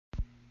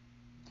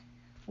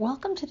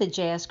Welcome to the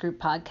JS Group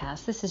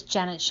podcast. This is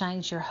Janet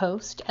Shines, your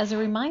host. As a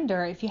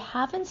reminder, if you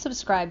haven't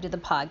subscribed to the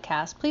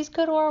podcast, please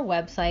go to our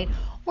website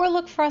or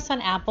look for us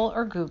on Apple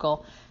or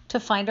Google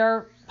to find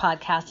our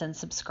podcast and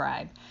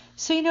subscribe.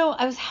 So,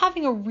 I was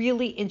having a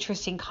really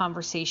interesting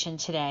conversation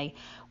today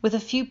with a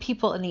few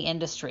people in the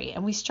industry,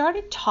 and we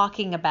started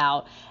talking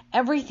about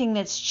everything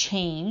that's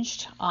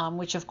changed,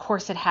 which of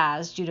course it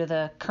has due to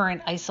the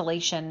current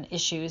isolation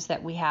issues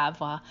that we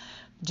have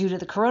due to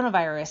the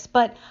coronavirus.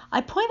 But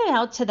I pointed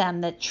out to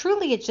them that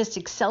truly it just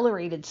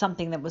accelerated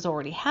something that was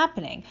already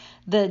happening.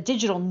 The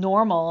digital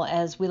normal,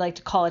 as we like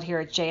to call it here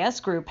at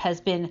JS Group, has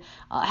been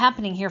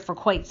happening here for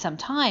quite some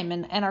time,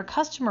 and our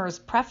customers'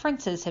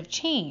 preferences have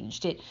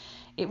changed.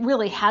 It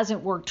really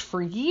hasn't worked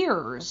for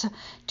years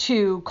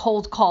to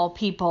cold call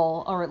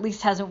people, or at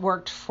least hasn't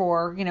worked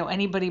for,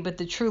 anybody but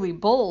the truly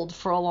bold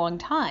for a long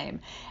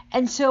time.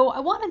 And so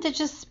I wanted to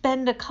just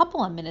spend a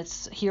couple of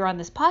minutes here on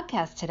this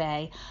podcast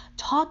today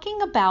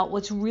talking about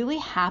what's really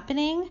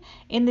happening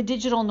in the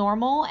digital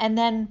normal, and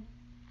then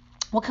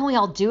what can we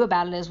all do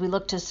about it as we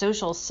look to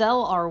social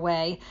sell our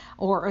way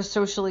or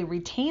socially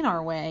retain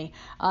our way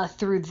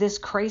through this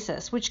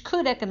crisis, which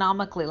could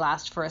economically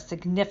last for a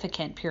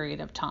significant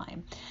period of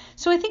time.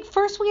 So I think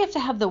first we have to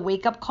have the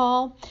wake-up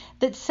call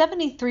that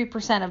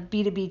 73% of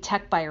B2B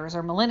tech buyers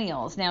are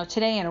millennials. Now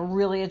today in a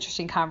really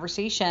interesting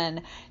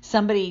conversation,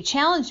 somebody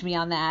challenged me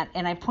on that,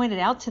 and I pointed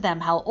out to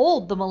them how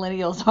old the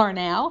millennials are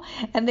now,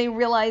 and they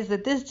realized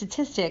that this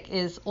statistic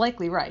is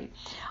likely right.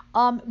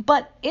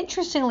 But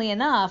interestingly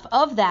enough,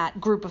 of that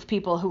group of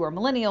people who are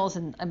millennials,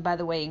 and by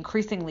the way,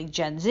 increasingly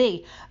Gen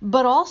Z,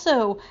 but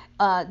also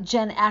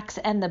Gen X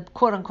and the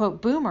quote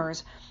unquote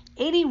boomers,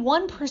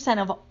 81%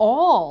 of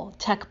all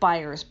tech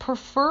buyers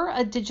prefer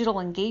a digital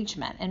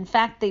engagement. In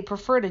fact, they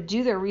prefer to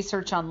do their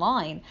research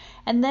online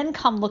and then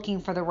come looking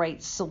for the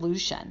right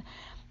solution.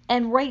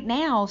 And right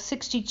now,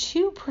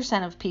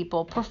 62% of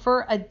people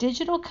prefer a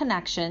digital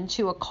connection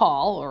to a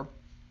call or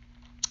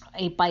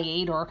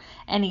 8x8 or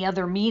any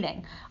other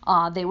meeting.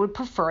 They would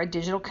prefer a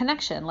digital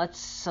connection.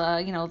 Let's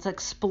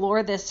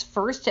explore this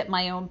first at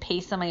my own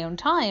pace and my own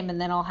time,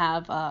 and then I'll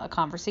have a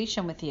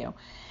conversation with you.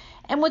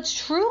 And what's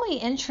truly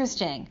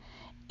interesting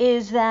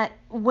is that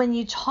when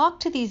you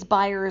talk to these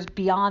buyers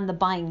beyond the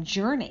buying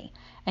journey,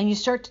 and you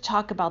start to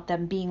talk about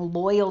them being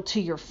loyal to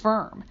your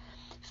firm,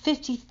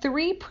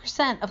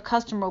 53% of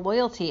customer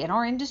loyalty in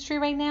our industry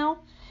right now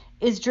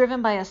is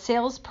driven by a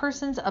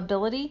salesperson's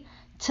ability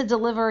to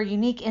deliver a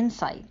unique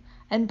insight.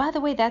 And by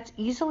the way, that's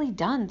easily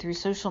done through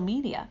social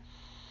media.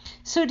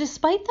 So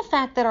despite the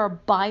fact that our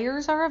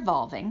buyers are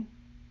evolving,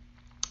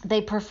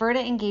 they prefer to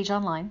engage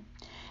online,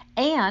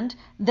 and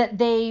that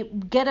they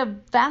get a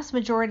vast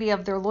majority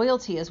of their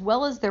loyalty as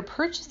well as their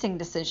purchasing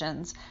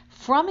decisions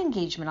from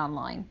engagement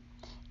online,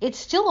 it's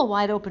still a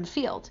wide open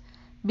field,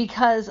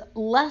 because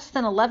less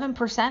than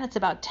 11%, it's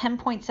about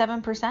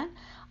 10.7%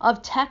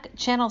 of tech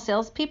channel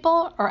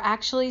salespeople are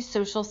actually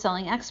social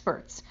selling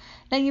experts.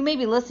 Now, you may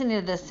be listening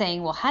to this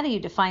saying, well, how do you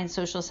define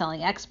social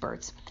selling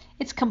experts?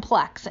 It's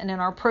complex, and in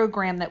our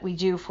program that we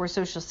do for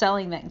social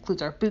selling, that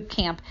includes our boot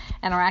camp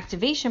and our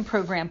activation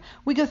program,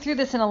 we go through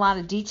this in a lot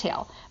of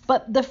detail.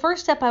 But the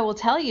first step I will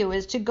tell you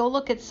is to go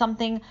look at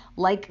something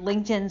like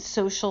LinkedIn's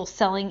Social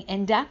Selling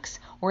Index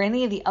or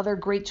any of the other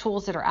great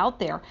tools that are out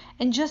there,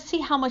 and just see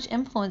how much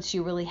influence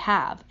you really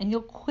have. And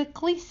you'll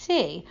quickly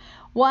see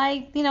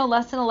why,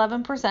 less than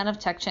 11% of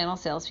tech channel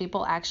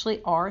salespeople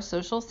actually are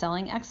social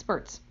selling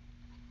experts.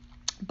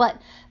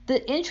 But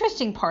the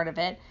interesting part of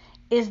it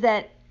is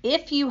that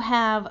if you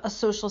have a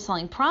social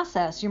selling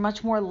process, you're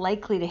much more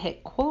likely to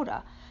hit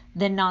quota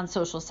than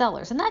non-social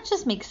sellers. And that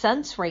just makes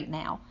sense right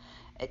now.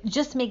 It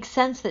just makes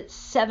sense that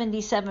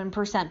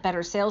 77%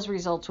 better sales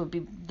results would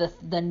be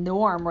the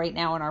norm right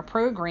now in our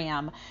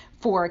program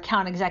for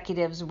account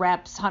executives,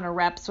 reps, hunter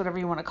reps, whatever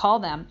you want to call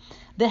them,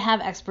 that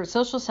have expert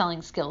social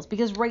selling skills.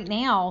 Because right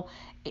now,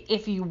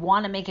 if you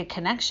want to make a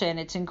connection,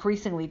 it's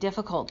increasingly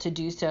difficult to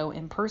do so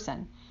in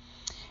person.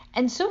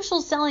 And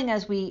social selling,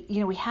 as we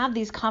have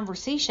these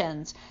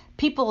conversations,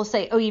 people will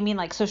say, oh, you mean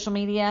like social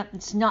media?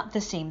 It's not the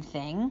same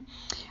thing.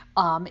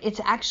 It's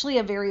actually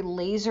a very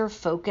laser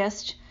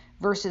focused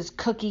versus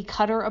cookie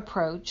cutter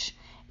approach.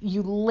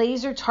 You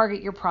laser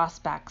target your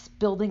prospects,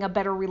 building a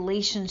better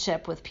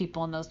relationship with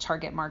people in those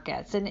target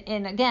markets.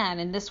 And again,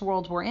 in this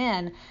world we're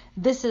in,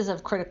 this is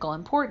of critical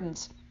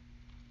importance.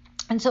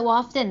 And so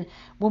often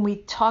when we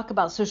talk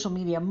about social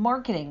media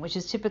marketing, which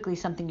is typically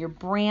something your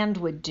brand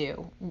would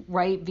do,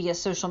 right, via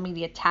social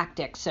media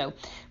tactics, so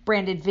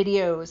branded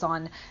videos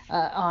on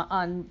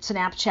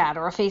Snapchat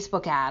or a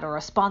Facebook ad or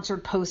a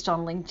sponsored post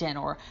on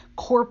LinkedIn or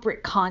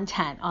corporate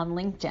content on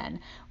LinkedIn,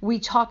 we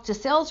talk to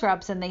sales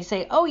reps and they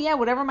say, oh yeah,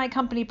 whatever my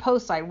company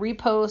posts, I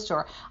repost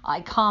or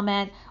I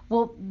comment.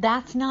 Well,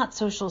 that's not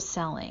social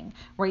selling,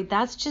 right?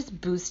 That's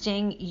just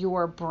boosting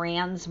your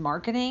brand's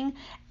marketing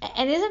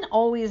and isn't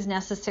always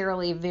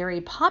necessarily very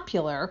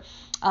popular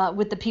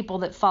with the people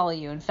that follow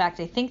you. In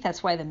fact, I think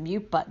that's why the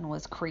mute button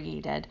was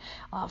created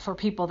for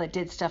people that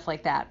did stuff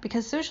like that,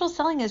 because social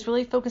selling is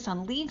really focused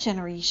on lead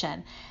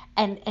generation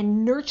and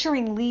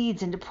nurturing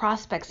leads into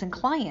prospects and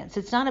clients.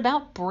 It's not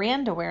about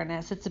brand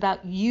awareness. It's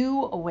about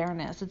you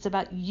awareness. It's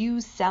about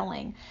you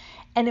selling.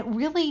 And it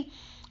really,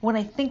 when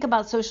I think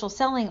about social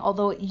selling,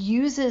 although it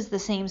uses the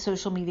same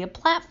social media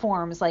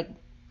platforms like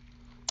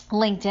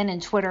LinkedIn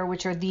and Twitter,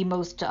 which are the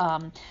most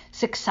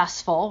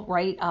successful,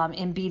 right,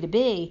 in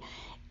B2B,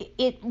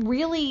 it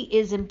really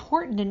is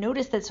important to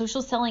notice that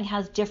social selling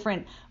has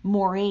different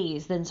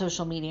mores than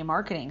social media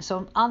marketing. So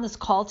I'm on this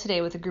call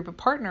today with a group of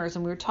partners,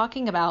 and we were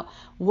talking about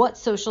what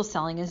social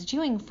selling is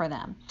doing for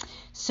them.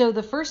 So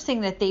the first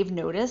thing that they've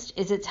noticed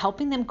is it's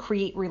helping them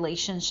create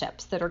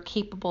relationships that are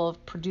capable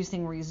of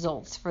producing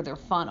results for their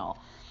funnel.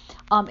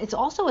 It's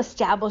also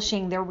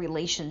establishing their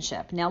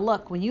relationship. Now,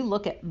 look, when you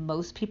look at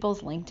most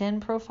people's LinkedIn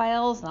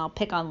profiles, and I'll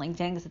pick on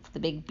LinkedIn because it's the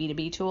big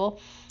B2B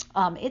tool,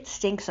 it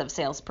stinks of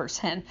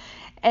salesperson.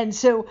 And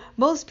so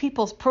most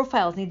people's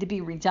profiles need to be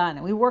redone,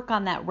 and we work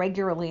on that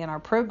regularly in our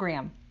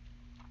program.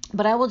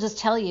 But I will just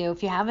tell you,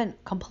 if you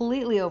haven't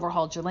completely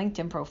overhauled your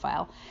LinkedIn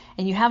profile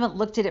and you haven't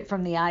looked at it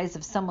from the eyes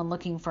of someone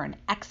looking for an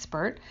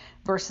expert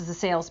versus a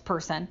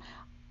salesperson,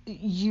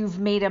 you've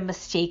made a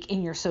mistake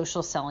in your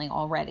social selling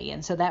already.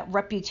 And so that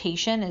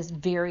reputation is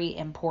very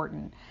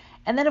important.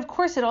 And then, of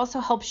course, it also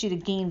helps you to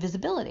gain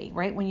visibility,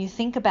 right? When you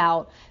think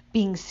about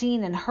being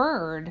seen and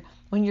heard,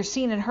 when you're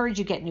seen and heard,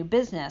 you get new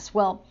business.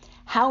 Well,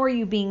 how are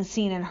you being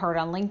seen and heard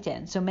on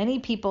LinkedIn? So many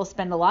people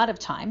spend a lot of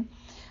time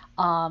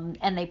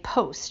and they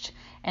post,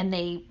 and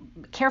they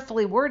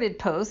carefully worded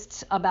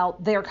posts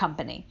about their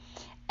company.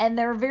 And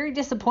they're very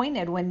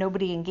disappointed when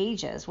nobody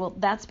engages. Well,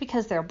 that's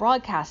because they're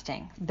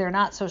broadcasting. They're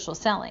not social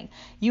selling.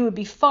 You would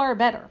be far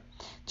better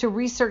to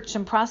research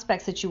some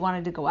prospects that you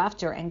wanted to go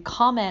after and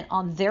comment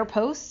on their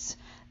posts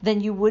than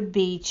you would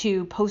be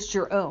to post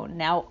your own.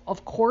 Now,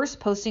 of course,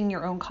 posting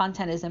your own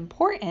content is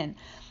important,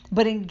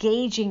 but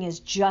engaging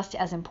is just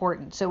as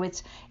important. So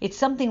it's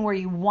something where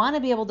you want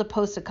to be able to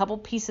post a couple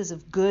pieces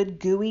of good,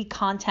 gooey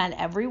content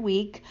every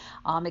week.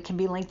 It can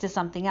be linked to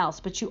something else,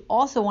 but you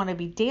also want to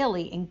be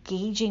daily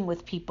engaging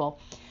with people,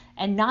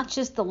 and not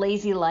just the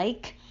lazy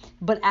like,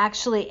 but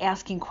actually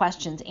asking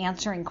questions,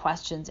 answering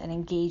questions, and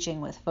engaging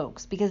with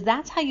folks, because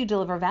that's how you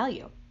deliver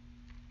value.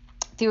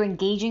 Through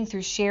engaging,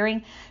 through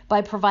sharing,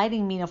 by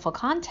providing meaningful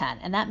content.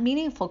 And that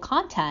meaningful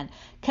content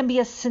can be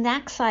a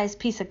snack-sized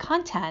piece of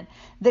content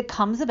that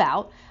comes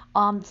about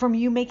from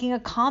you making a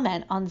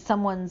comment on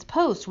someone's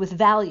post with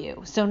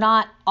value. So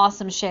not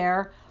awesome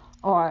share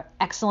or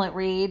excellent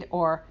read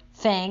or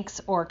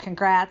thanks or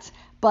congrats,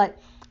 but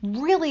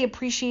really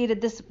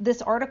appreciated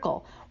this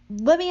article.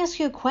 Let me ask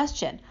you a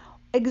question.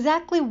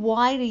 Exactly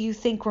why do you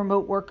think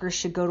remote workers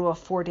should go to a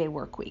 4-day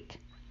work week?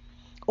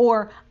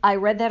 Or I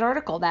read that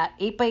article, that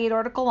 8x8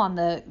 article on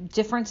the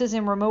differences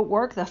in remote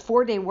work. The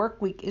 4-day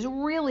work week is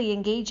really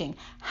engaging.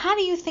 How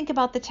do you think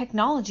about the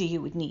technology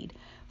you would need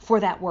for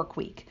that work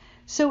week?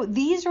 So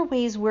these are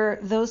ways where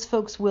those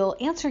folks will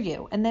answer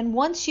you. And then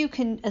once you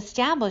can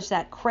establish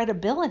that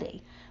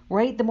credibility,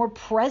 right, the more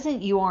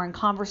present you are in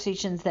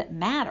conversations that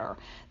matter,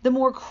 the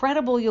more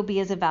credible you'll be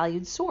as a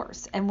valued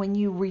source. And when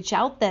you reach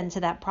out then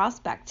to that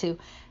prospect to,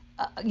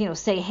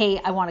 say,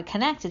 hey, I want to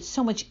connect, it's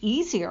so much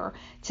easier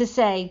to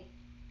say,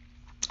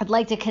 I'd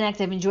like to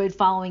connect. I've enjoyed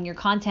following your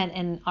content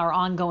and our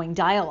ongoing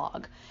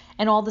dialogue.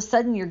 And all of a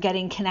sudden you're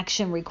getting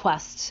connection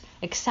requests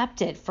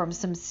accepted from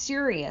some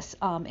serious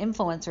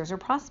influencers or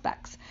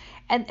prospects.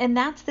 And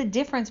that's the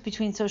difference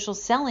between social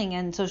selling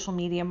and social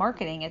media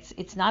marketing.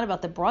 It's not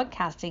about the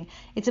broadcasting,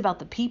 it's about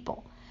the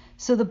people.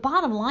 So the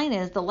bottom line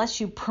is, the less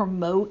you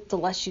promote, the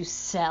less you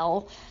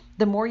sell,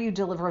 the more you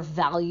deliver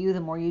value,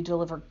 the more you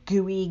deliver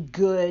gooey,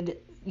 good,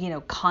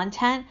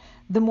 content,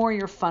 the more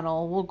your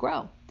funnel will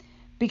grow.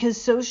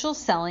 Because social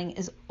selling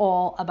is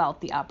all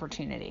about the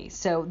opportunity.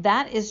 So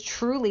that is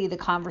truly the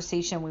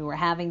conversation we were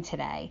having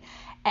today.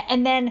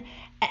 And then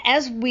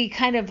as we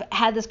kind of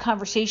had this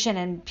conversation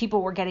and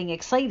people were getting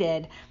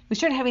excited, we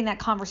started having that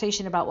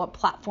conversation about what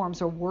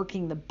platforms are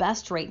working the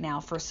best right now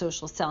for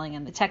social selling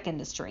in the tech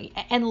industry.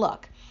 And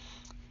look,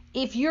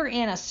 if you're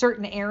in a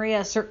certain area,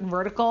 a certain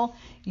vertical,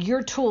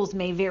 your tools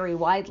may vary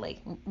widely,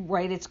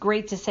 right? It's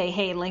great to say,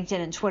 hey, LinkedIn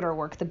and Twitter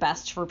work the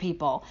best for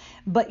people,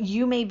 but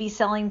you may be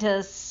selling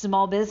to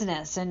small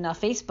business and a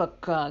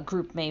Facebook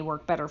group may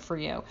work better for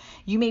you.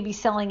 You may be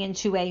selling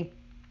into a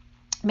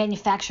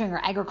manufacturing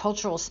or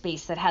agricultural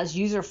space that has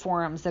user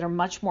forums that are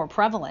much more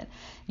prevalent.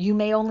 You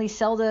may only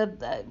sell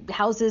to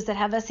houses that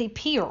have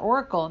SAP or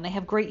Oracle, and they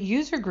have great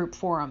user group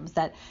forums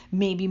that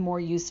may be more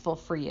useful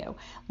for you.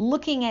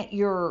 Looking at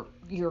your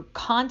your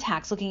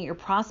contacts, looking at your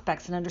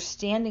prospects and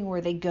understanding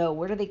where they go,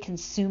 where do they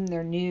consume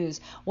their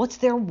news, what's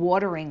their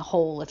watering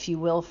hole, if you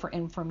will, for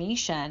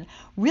information,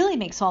 really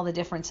makes all the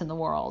difference in the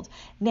world.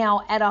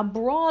 Now, at a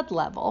broad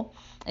level,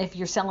 if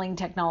you're selling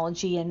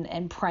technology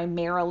and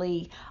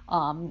primarily,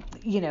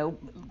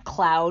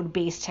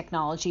 cloud-based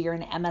technology, or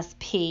an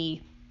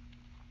MSP,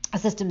 a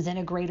systems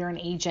integrator, and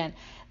agent,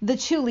 the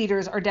two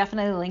leaders are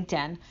definitely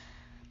LinkedIn.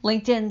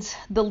 LinkedIn's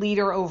the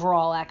leader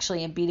overall,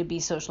 actually, in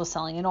B2B social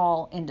selling in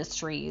all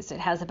industries. It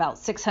has about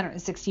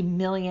 660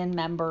 million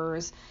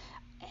members,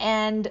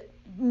 and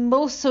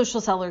most social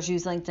sellers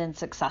use LinkedIn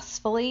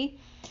successfully.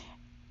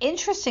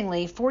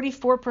 Interestingly,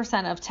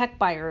 44% of tech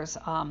buyers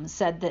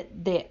said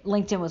that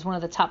LinkedIn was one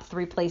of the top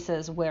 3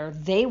 places where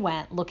they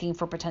went looking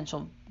for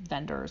potential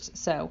vendors.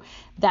 So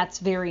that's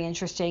very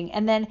interesting.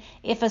 And then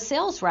if a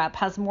sales rep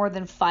has more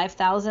than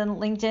 5,000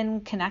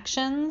 LinkedIn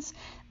connections,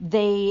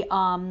 they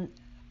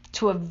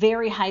to a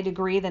very high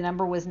degree, the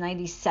number was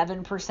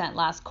 97%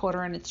 last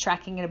quarter, and it's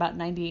tracking at about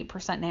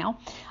 98%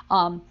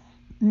 now,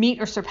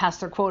 meet or surpass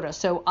their quota.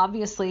 So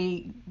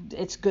obviously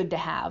it's good to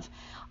have.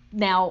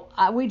 Now,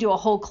 we do a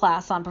whole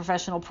class on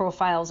professional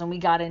profiles, and we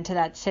got into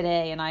that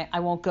today, and I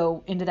won't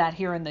go into that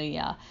here in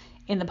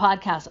the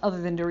podcast, other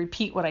than to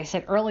repeat what I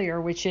said earlier,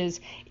 which is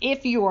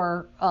if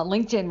your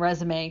LinkedIn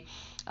resume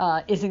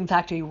is in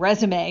fact a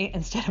resume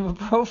instead of a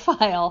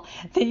profile,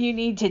 then you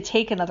need to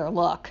take another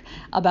look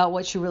about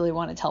what you really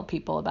want to tell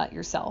people about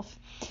yourself.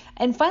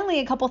 And finally,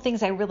 a couple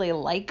things I really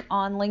like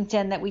on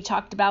LinkedIn that we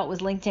talked about was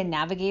LinkedIn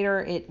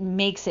Navigator. It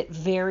makes it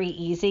very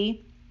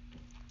easy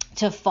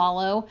to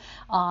follow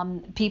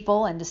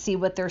people and to see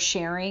what they're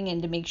sharing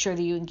and to make sure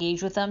that you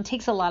engage with them.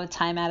 Takes a lot of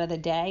time out of the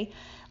day.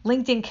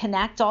 LinkedIn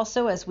Connect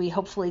also, as we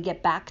hopefully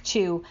get back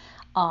to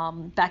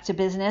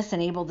business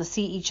and able to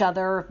see each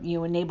other,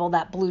 you enable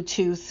that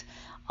Bluetooth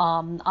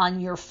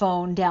on your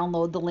phone,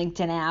 download the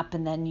LinkedIn app,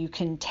 and then you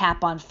can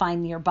tap on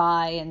Find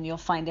Nearby, and you'll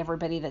find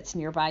everybody that's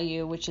nearby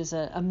you, which is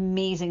an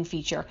amazing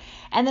feature.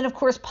 And then, of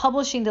course,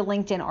 publishing to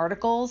LinkedIn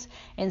articles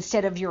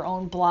instead of your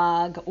own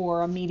blog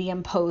or a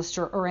Medium post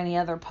or any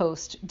other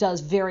post does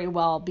very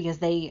well, because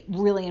they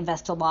really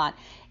invest a lot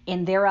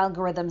in their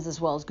algorithms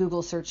as well as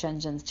Google search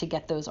engines to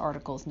get those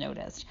articles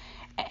noticed.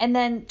 And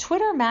then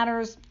Twitter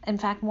matters, in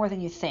fact, more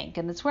than you think.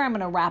 And that's where I'm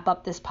going to wrap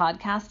up this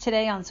podcast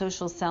today on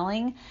social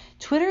selling.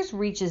 Twitter's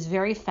reach is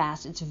very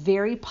fast. It's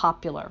very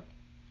popular.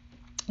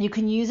 You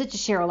can use it to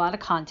share a lot of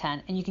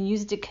content, and you can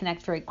use it to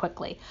connect very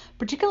quickly,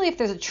 particularly if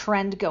there's a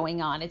trend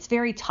going on. It's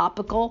very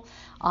topical.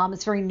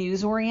 It's very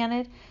news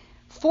oriented.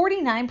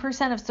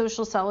 49% of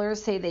social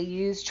sellers say they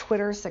use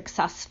Twitter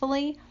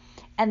successfully.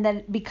 And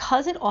then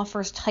because it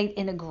offers tight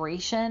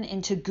integration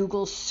into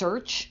Google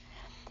search,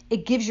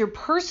 it gives your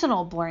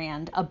personal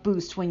brand a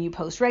boost when you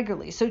post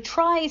regularly. So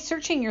try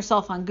searching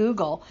yourself on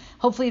Google.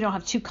 Hopefully you don't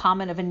have too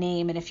common of a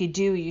name, and if you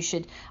do, you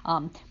should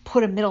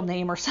put a middle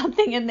name or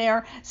something in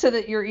there so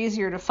that you're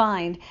easier to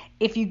find.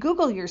 If you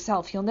Google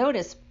yourself, you'll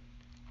notice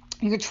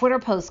your Twitter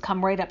posts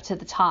come right up to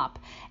the top.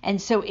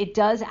 And so it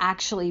does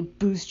actually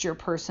boost your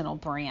personal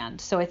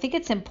brand. So I think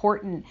it's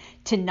important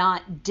to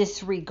not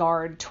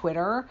disregard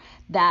Twitter,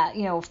 that,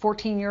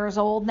 14 years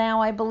old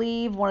now, I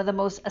believe, one of the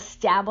most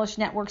established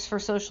networks for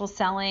social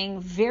selling,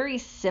 very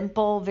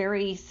simple,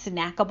 very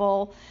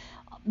snackable.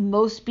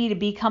 Most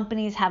B2B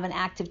companies have an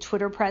active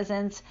Twitter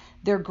presence.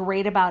 They're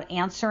great about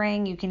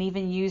answering. You can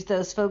even use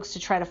those folks to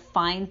try to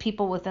find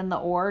people within the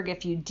org.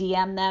 If you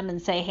DM them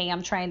and say, hey,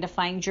 I'm trying to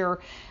find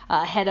your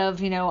head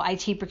of,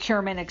 IT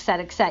procurement, et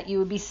cetera, you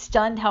would be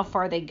stunned how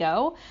far they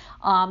go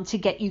to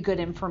get you good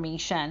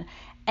information.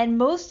 And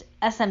most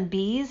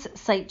SMBs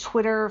cite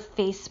Twitter,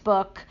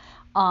 Facebook,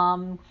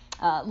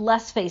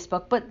 less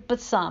Facebook,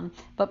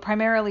 but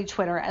primarily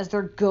Twitter as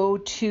their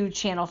go-to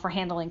channel for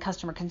handling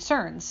customer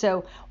concerns.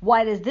 So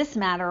why does this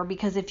matter?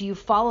 Because if you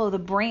follow the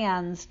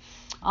brands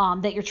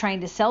that you're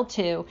trying to sell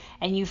to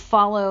and you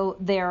follow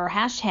their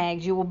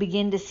hashtags, you will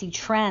begin to see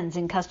trends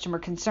in customer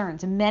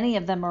concerns. And many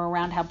of them are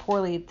around how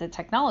poorly the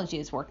technology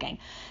is working.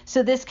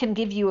 So this can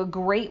give you a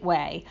great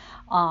way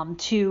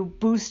to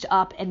boost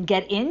up and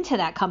get into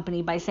that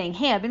company by saying,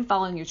 hey, I've been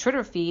following your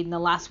Twitter feed. In the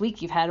last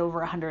week, you've had over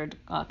 100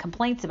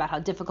 complaints about how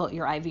difficult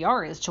your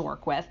IVR is to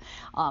work with.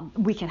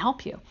 We can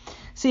help you.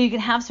 So you can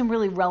have some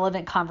really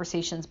relevant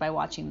conversations by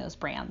watching those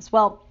brands.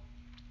 Well,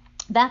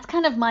 that's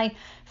kind of my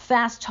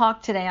fast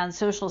talk today on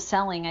social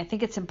selling. I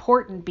think it's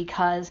important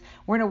because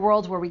we're in a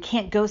world where we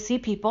can't go see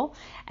people.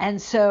 And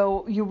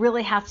so you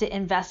really have to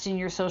invest in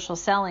your social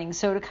selling.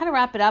 So to kind of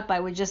wrap it up, I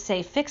would just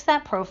say fix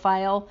that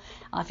profile.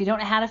 If you don't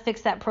know how to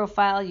fix that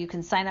profile, you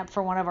can sign up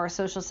for one of our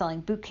social selling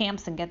boot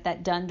camps and get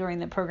that done during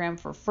the program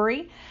for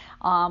free.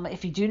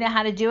 If you do know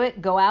how to do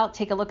it, go out,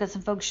 take a look at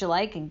some folks you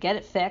like and get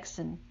it fixed.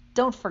 And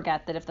don't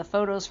forget that if the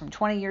photos from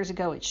 20 years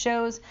ago it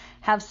shows,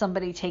 have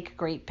somebody take a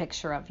great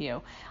picture of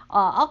you.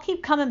 I'll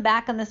keep coming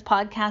back on this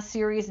podcast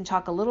series and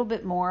talk a little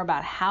bit more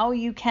about how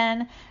you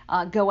can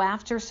go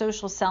after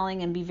social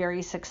selling and be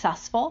very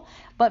successful.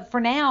 But for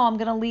now, I'm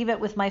going to leave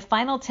it with my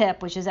final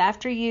tip, which is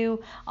after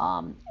you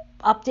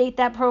update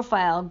that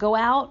profile, go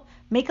out,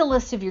 Make a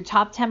list of your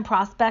top 10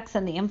 prospects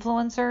and the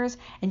influencers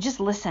and just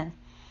listen.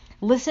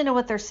 Listen to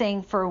what they're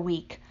saying for a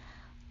week.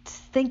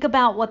 Think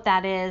about what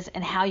that is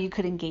and how you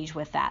could engage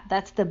with that.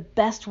 That's the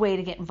best way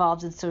to get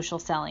involved in social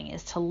selling,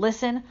 is to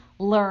listen,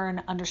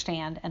 learn,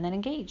 understand, and then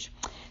engage.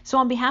 So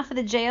on behalf of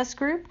the JS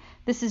Group,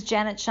 this is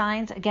Janet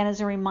Shines. Again, as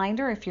a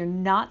reminder, if you're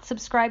not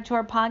subscribed to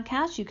our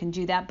podcast, you can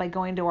do that by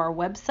going to our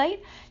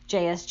website,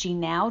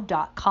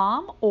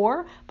 jsgnow.com,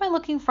 or by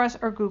looking for us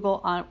or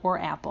Google or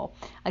Apple.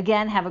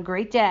 Again, have a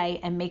great day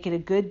and make it a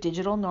good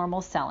digital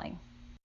normal selling.